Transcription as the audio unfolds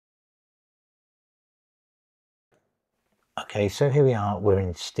Okay, so here we are, we're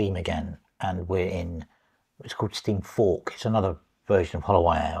in Steam again, and we're in, it's called Steam Fork. It's another version of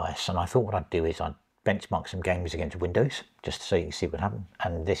HoloIOS, and I thought what I'd do is I'd benchmark some games against Windows, just so you can see what happened.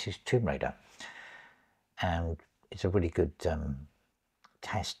 And this is Tomb Raider, and it's a really good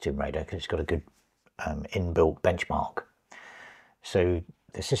test Tomb Raider, because it's got a good inbuilt benchmark. So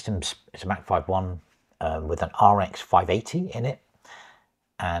the system's, it's a Mac 5.1 with an RX 580 in it,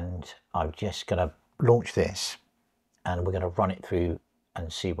 and I'm just going to launch this and we're going to run it through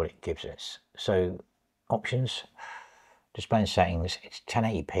and see what it gives us. So options, display and settings, it's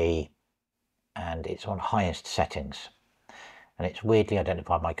 1080p and it's on highest settings, and it's weirdly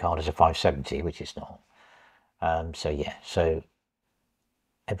identified my card as a 570, which it's not. So yeah, so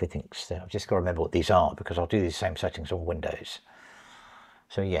everything's there. I've just got to remember what these are, because I'll do the same settings on Windows.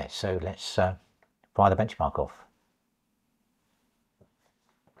 So yeah, so let's fire the benchmark off.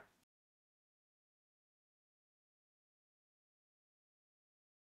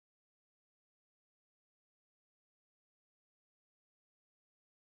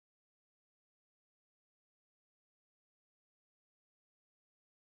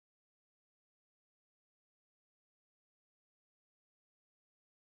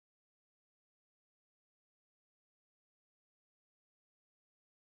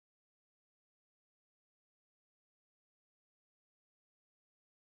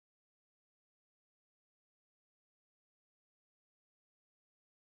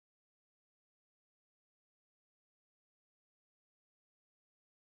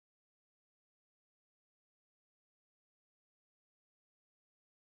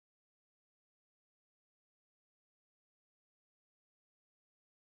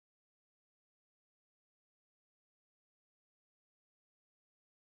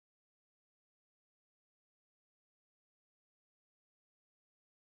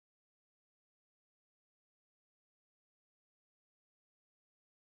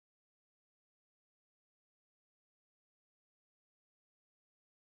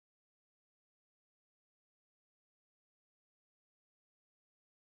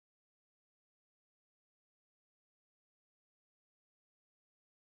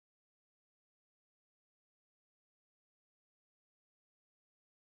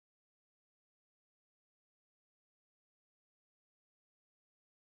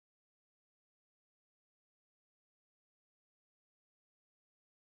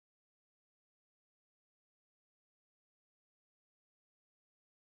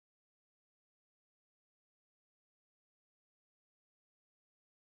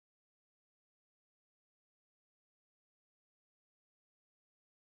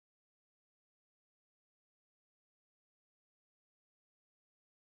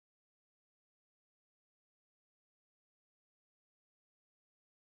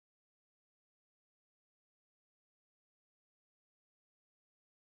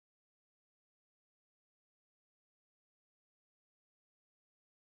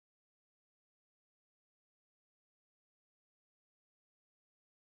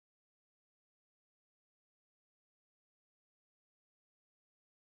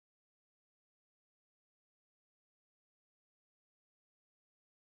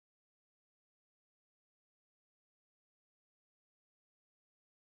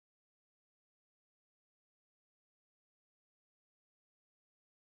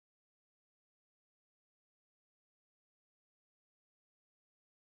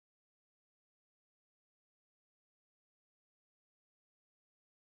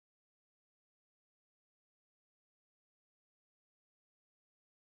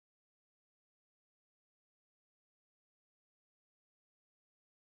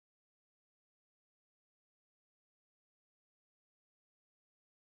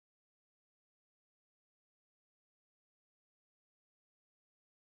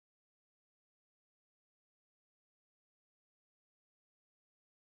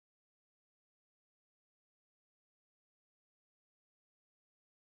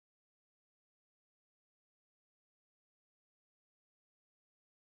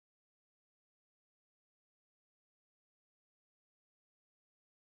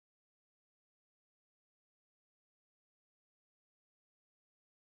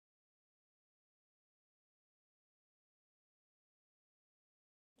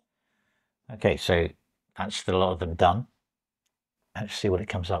 Okay, so that's a lot of them done. Let's see what it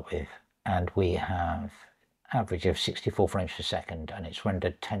comes up with. And we have average of 64 frames per second, and it's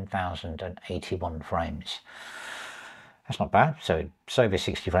rendered 10,081 frames. That's not bad. So it's over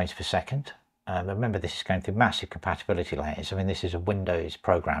 60 frames per second. Remember, this is going through massive compatibility layers. I mean, this is a Windows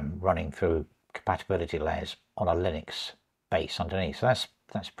program running through compatibility layers on a Linux base underneath. So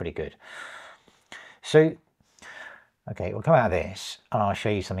that's pretty good. So Okay, we'll come out of this and I'll show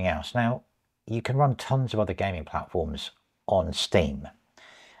you something else. Now, you can run tons of other gaming platforms on Steam.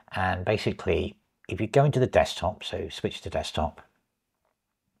 And basically, if you go into the desktop, so switch to desktop,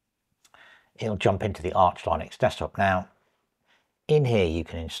 it'll jump into the Arch Linux desktop. Now, in here you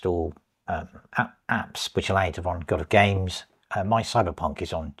can install apps which allow you to run God of games. My Cyberpunk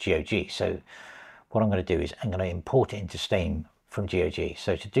is on GOG, so what I'm going to do is I'm going to import it into Steam from GOG.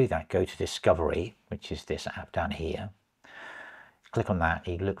 So to do that, go to Discovery, which is this app down here. Click on that,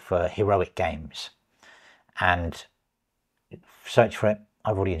 you look for Heroic Games and search for it.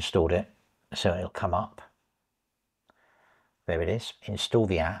 I've already installed it, so it'll come up. There it is. Install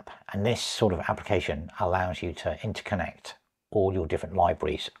the app, and this sort of application allows you to interconnect all your different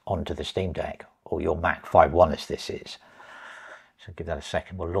libraries onto the Steam Deck, or your Mac 5.1 as this is. So give that a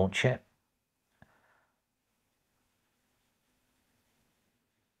second, we'll launch it.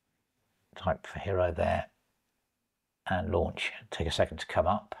 Type for Hero there and launch. Take a second to come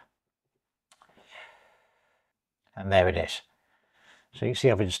up. And there it is. So you see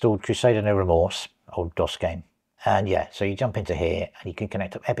I've installed Crusader No Remorse, old DOS game. And yeah, so you jump into here and you can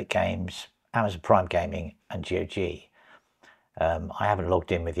connect up Epic Games, Amazon Prime Gaming and GOG. I haven't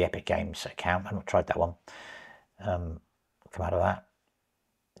logged in with the Epic Games account. I've not tried that one. Come out of that.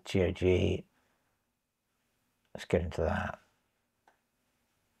 GOG. Let's get into that.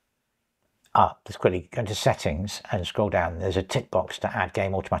 Just quickly go into settings and scroll down. There's a tick box to add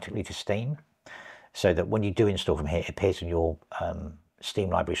game automatically to Steam, so that when you do install from here, it appears in your Steam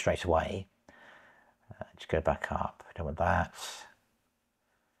library straight away. Just go back up. Done with that.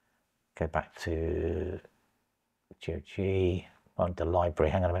 Go back to GOG. On the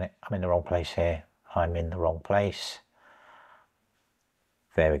library. Hang on a minute. I'm in the wrong place here. I'm in the wrong place.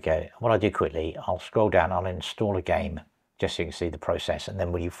 There we go. What I'll do quickly, I'll scroll down. I'll install a game, just so you can see the process, and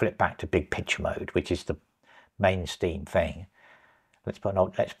then when you flip back to big picture mode, which is the main Steam thing, let's put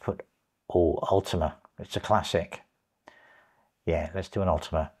Ultima. It's a classic. Yeah, let's do an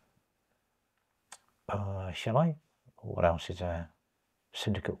Ultima. Shall I? What else is there?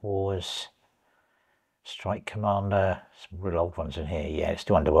 Syndicate Wars, Strike Commander, some real old ones in here. Yeah, let's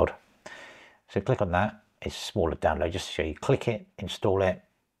do Underworld. So click on that. It's a smaller download, just to show you. Click it, install it.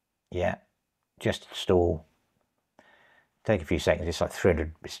 Yeah, just install. Take a few seconds. It's like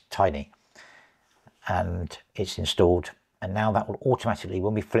 300. It's tiny, and it's installed. And now that will automatically,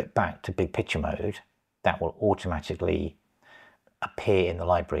 when we flip back to big picture mode, that will automatically appear in the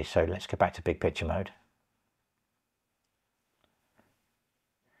library. So let's go back to big picture mode.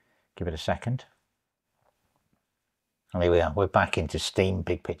 Give it a second. And here we are. We're back into Steam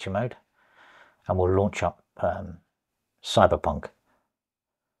big picture mode, and we'll launch up Cyberpunk.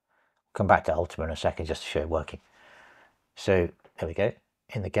 Come back to Ultima in a second just to show it working. So there we go,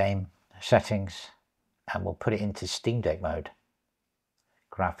 in the game settings, and we'll put it into Steam Deck mode.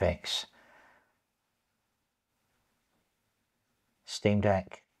 Graphics, Steam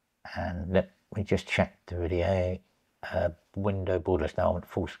Deck, and let me just check the video. Window borderless. Now I want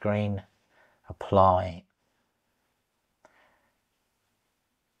full screen. Apply.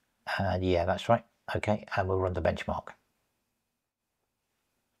 Yeah, that's right. Okay, and we'll run the benchmark.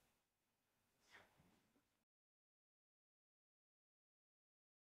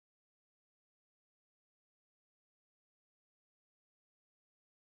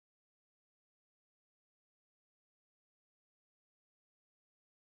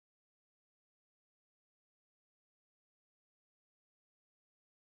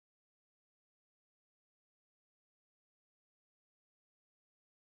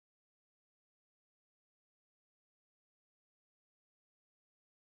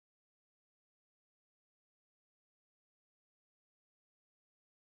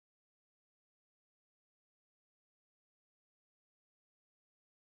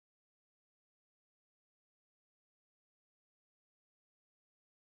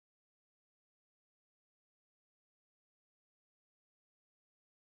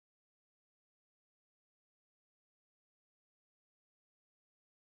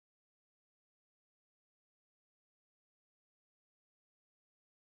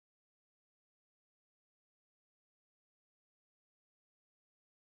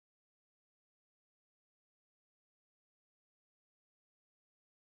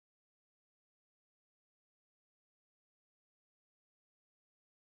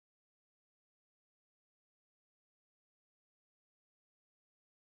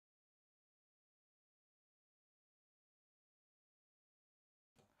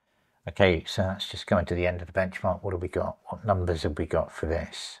 Okay, so that's just going to the end of the benchmark. What have we got? What numbers have we got for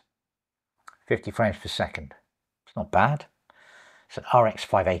this? 50 frames per second. It's not bad. It's an RX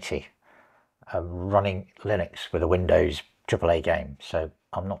 580. running Linux with a Windows AAA game, so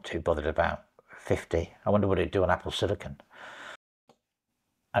I'm not too bothered about 50. I wonder what it'd do on Apple Silicon.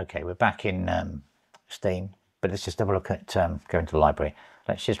 Okay, we're back in Steam, but let's just have a look at going to the library.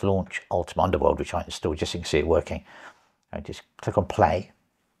 Let's just launch Ultima Underworld, which I installed just so you can see it working. I just click on play.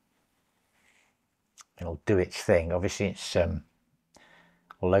 It'll do its thing. Obviously, it's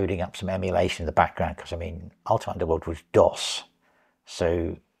loading up some emulation in the background because, I mean, Ultima Underworld was DOS,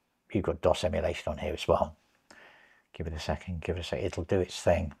 so you've got DOS emulation on here as well. Give it a second, give it a second. It'll do its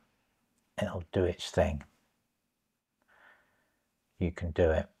thing. It'll do its thing. You can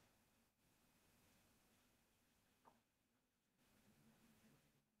do it.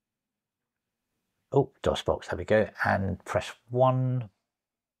 Oh, DOS box, there we go. And press 1.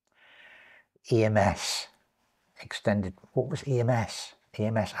 EMS. Extended, what was EMS?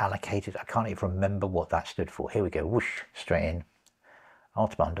 EMS allocated. I can't even remember what that stood for. Here we go. Whoosh, straight in.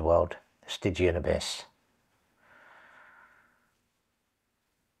 Ultima Underworld, Stygian Abyss.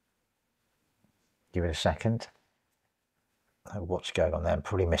 Give it a second. Oh, what's going on there? I'm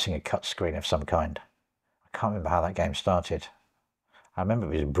probably missing a cut screen of some kind. I can't remember how that game started. I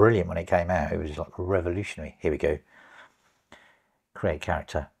remember it was brilliant when it came out. It was like revolutionary. Here we go. Create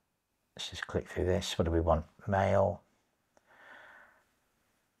character. Let's just click through this. What do we want? Male.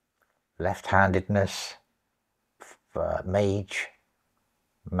 Left-handedness. Mage.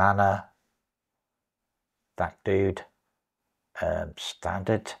 Mana. That dude.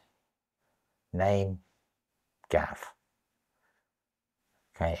 Standard. Name. Gav.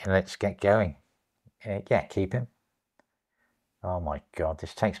 Okay, and let's get going. Yeah, keep him. Oh my god,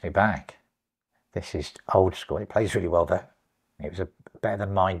 this takes me back. This is old school. It plays really well though. It was better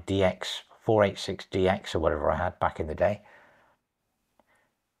than my DX 486DX or whatever I had back in the day.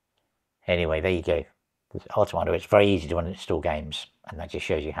 Anyway, there you go. Ultima, it's very easy to uninstall games, and that just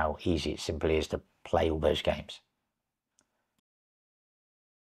shows you how easy it simply is to play all those games.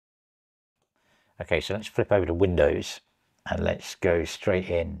 Okay, so let's flip over to Windows and let's go straight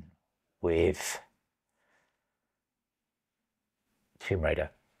in with Tomb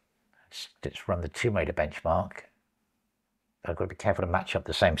Raider. Let's run the Tomb Raider benchmark. I've got to be careful to match up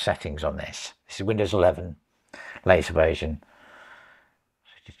the same settings on this. This is Windows 11, latest version.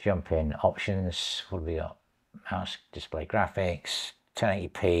 So just jump in, options, what have we got? Mouse display graphics,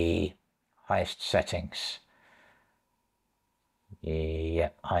 1080p, highest settings. Yeah,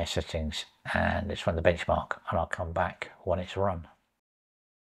 highest settings. And let's run the benchmark and I'll come back when it's run.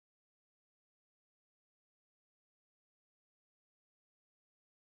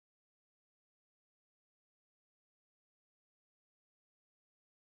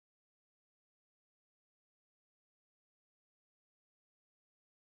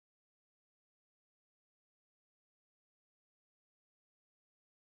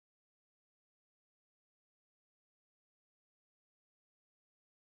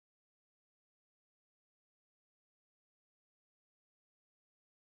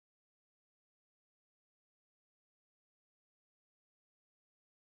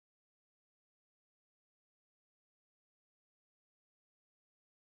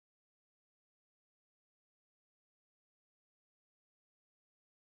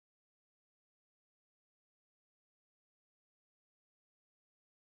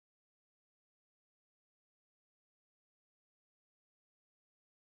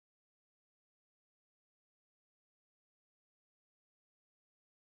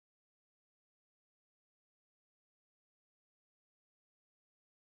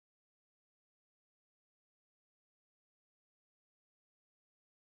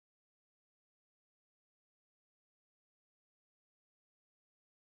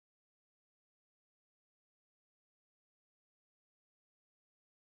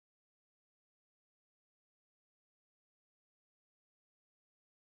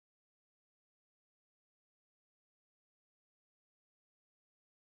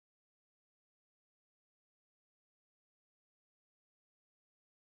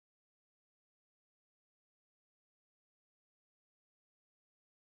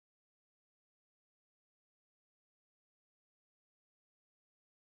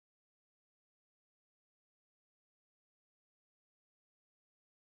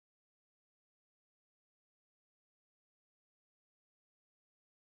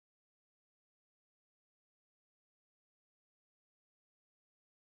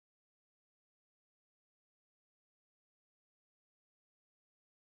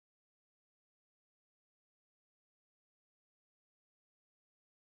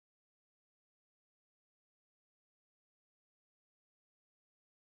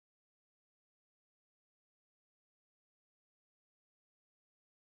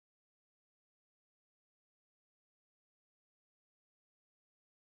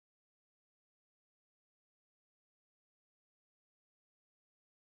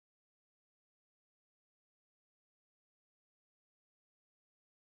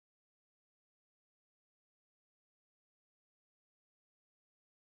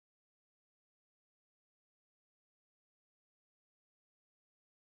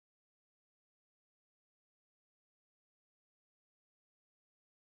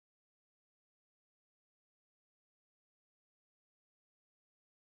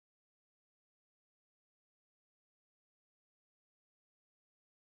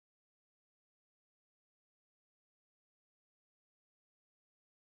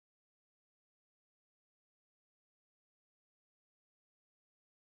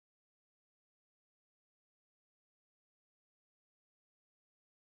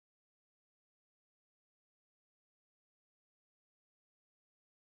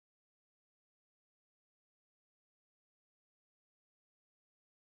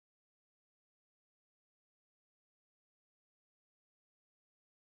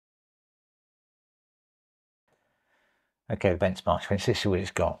 Okay, the benchmarks. This is what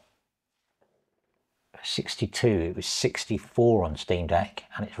it's got. 62, it was 64 on Steam Deck,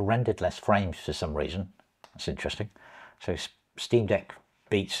 and it's rendered less frames for some reason. That's interesting. So Steam Deck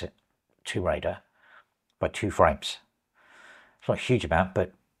beats Tomb Raider by 2 frames. It's not a huge amount,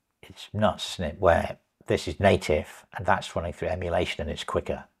 but it's nuts, isn't it? Where this is native, and that's running through emulation, and it's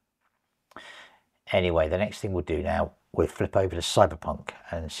quicker. Anyway, the next thing we'll do now, we'll flip over to Cyberpunk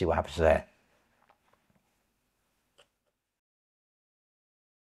and see what happens there.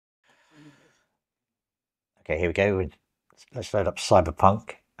 Okay, here we go. Let's load up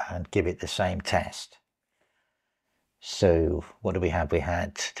Cyberpunk and give it the same test. So what do we have? We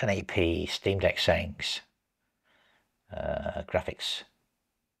had 1080p Steam Deck settings, graphics,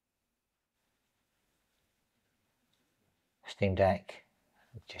 Steam Deck.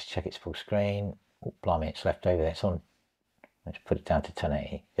 Just check it's full screen. Oh, blimey, it's left over. It's on. Let's put it down to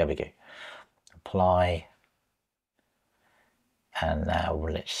 1080. There we go. Apply. And now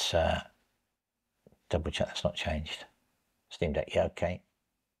let's double check that's not changed. Steam Deck, yeah, okay.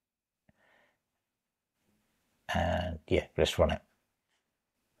 And yeah, let's run it.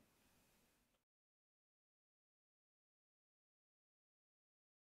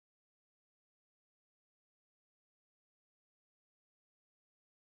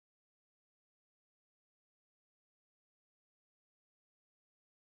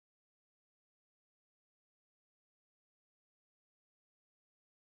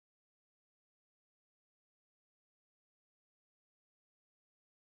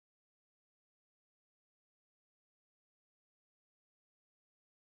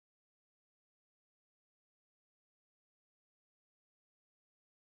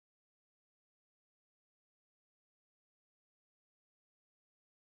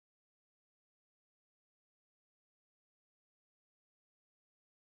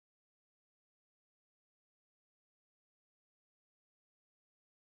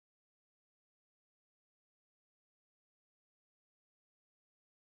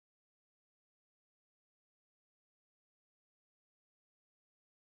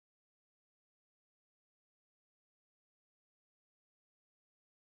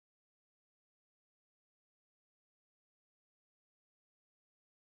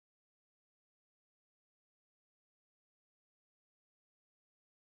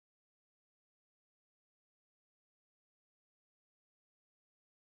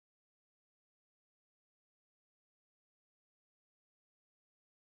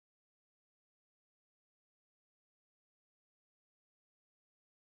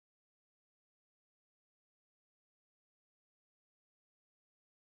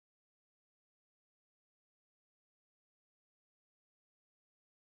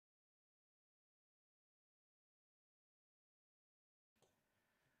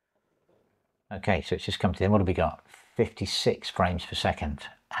 Okay, so it's just come to the end. What have we got? 56 frames per second,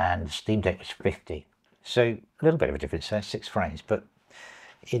 and the Steam Deck was 50. So a little bit of a difference there, 6 frames, but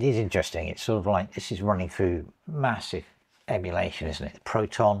it is interesting. It's sort of like this is running through massive emulation, isn't it?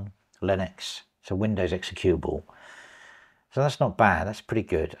 Proton, Linux, so Windows executable. So that's not bad. That's pretty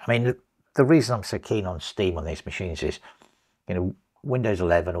good. I mean, the reason I'm so keen on Steam on these machines is, you know, Windows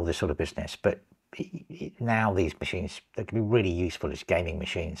 11, all this sort of business, but now these machines, they can be really useful as gaming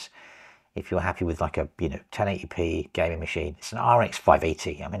machines. If you're happy with like a 1080p gaming machine, it's an RX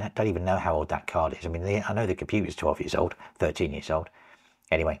 580. I mean, I don't even know how old that card is. I mean, I know the computer's 12 years old, 13 years old.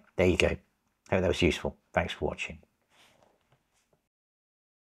 Anyway, there you go. Hope that was useful. Thanks for watching.